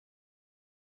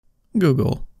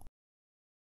Google.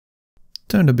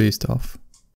 Turn the beast off.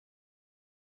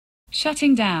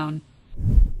 Shutting down.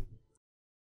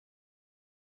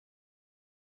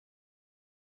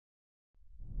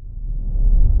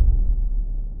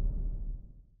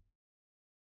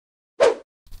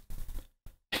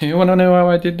 You wanna know how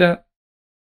I did that?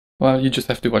 Well, you just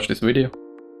have to watch this video.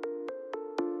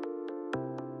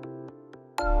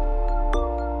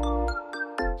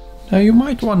 Now you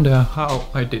might wonder how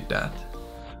I did that.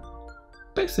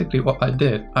 Basically what I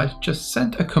did, I just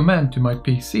sent a command to my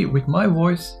PC with my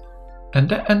voice, and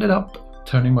that ended up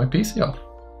turning my PC off.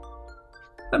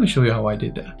 Let me show you how I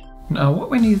did that. Now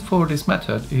what we need for this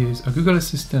method is a Google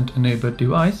Assistant enabled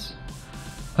device,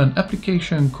 an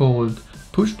application called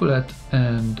PushBullet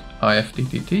and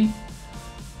IFTTT,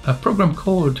 a program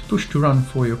called PushToRun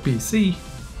for your PC,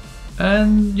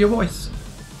 and your voice.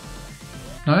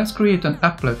 Now let's create an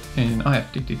applet in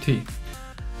IFTTT.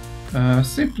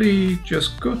 Simply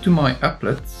just go to my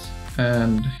applets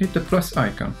and hit the plus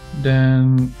icon.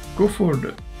 Then go for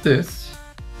this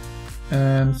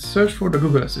and search for the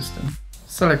Google Assistant.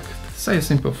 Select say a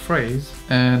simple phrase,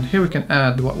 and here we can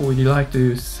add what we'd like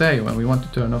to say when we want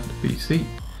to turn off the PC.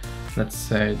 Let's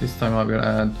say this time I will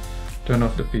add turn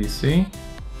off the PC.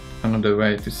 Another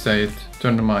way to say it,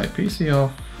 turn my PC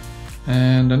off.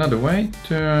 And another way,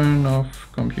 turn off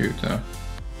computer.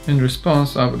 In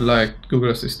response, I would like Google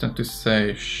Assistant to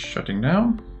say shutting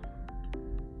down.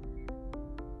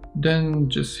 Then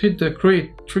just hit the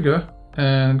create trigger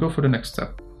and go for the next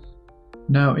step.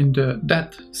 Now in the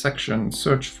that section,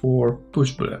 search for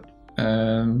PushBullet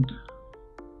and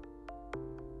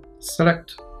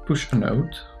select push a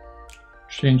node.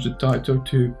 Change the title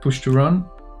to PushToRun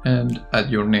and add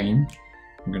your name.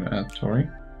 I'm gonna add Tori.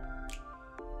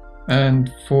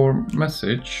 And for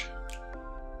message,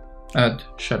 add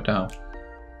shutdown.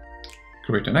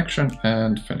 Create an action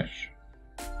and finish.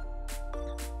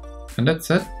 And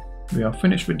that's it. We are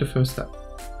finished with the first step.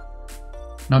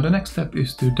 Now the next step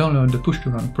is to download the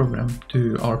PushToRun program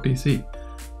to our PC.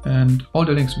 And all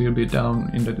the links will be down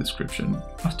in the description.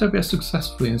 After we have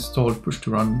successfully installed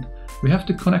PushToRun, we have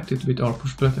to connect it with our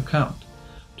PushBullet account.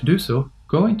 To do so,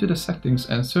 go into the settings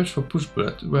and search for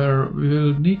PushBullet, where we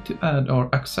will need to add our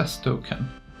access token.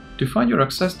 To find your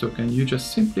access token, you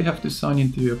just simply have to sign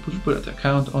into your PushBullet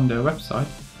account on their website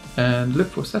and look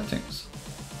for settings.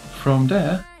 From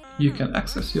there, you can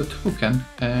access your token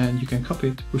and you can copy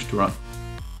it to PushToRun.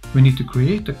 We need to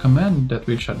create a command that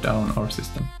will shut down our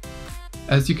system.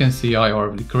 As you can see, I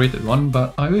already created one,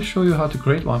 but I will show you how to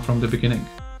create one from the beginning.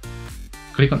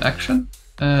 Click on Action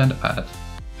and Add.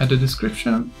 At the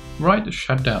description, write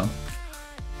shutdown.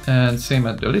 And same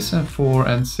at the listen for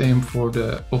and same for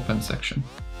the open section.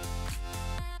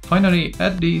 Finally,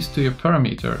 add these to your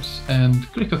parameters and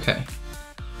click OK.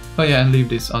 Oh yeah, and leave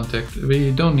this unticked.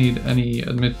 We don't need any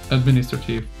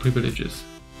administrative privileges.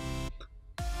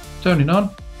 Turn it on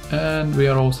and we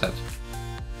are all set.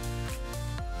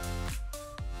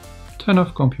 Turn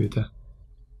off computer.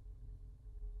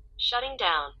 Shutting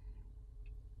down.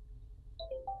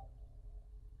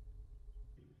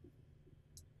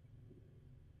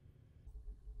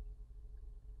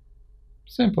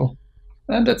 Simple.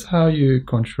 And that's how you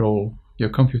control your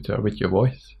computer with your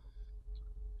voice.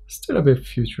 Still a bit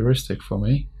futuristic for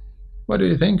me. What do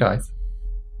you think, guys?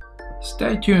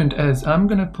 Stay tuned, as I'm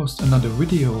gonna post another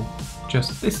video.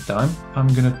 Just this time, I'm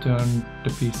gonna turn the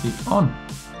PC on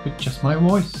with just my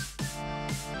voice.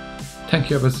 Thank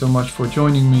you ever so much for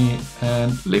joining me,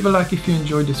 and leave a like if you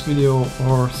enjoyed this video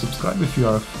or subscribe if you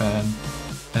are a fan,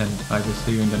 and I will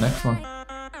see you in the next one.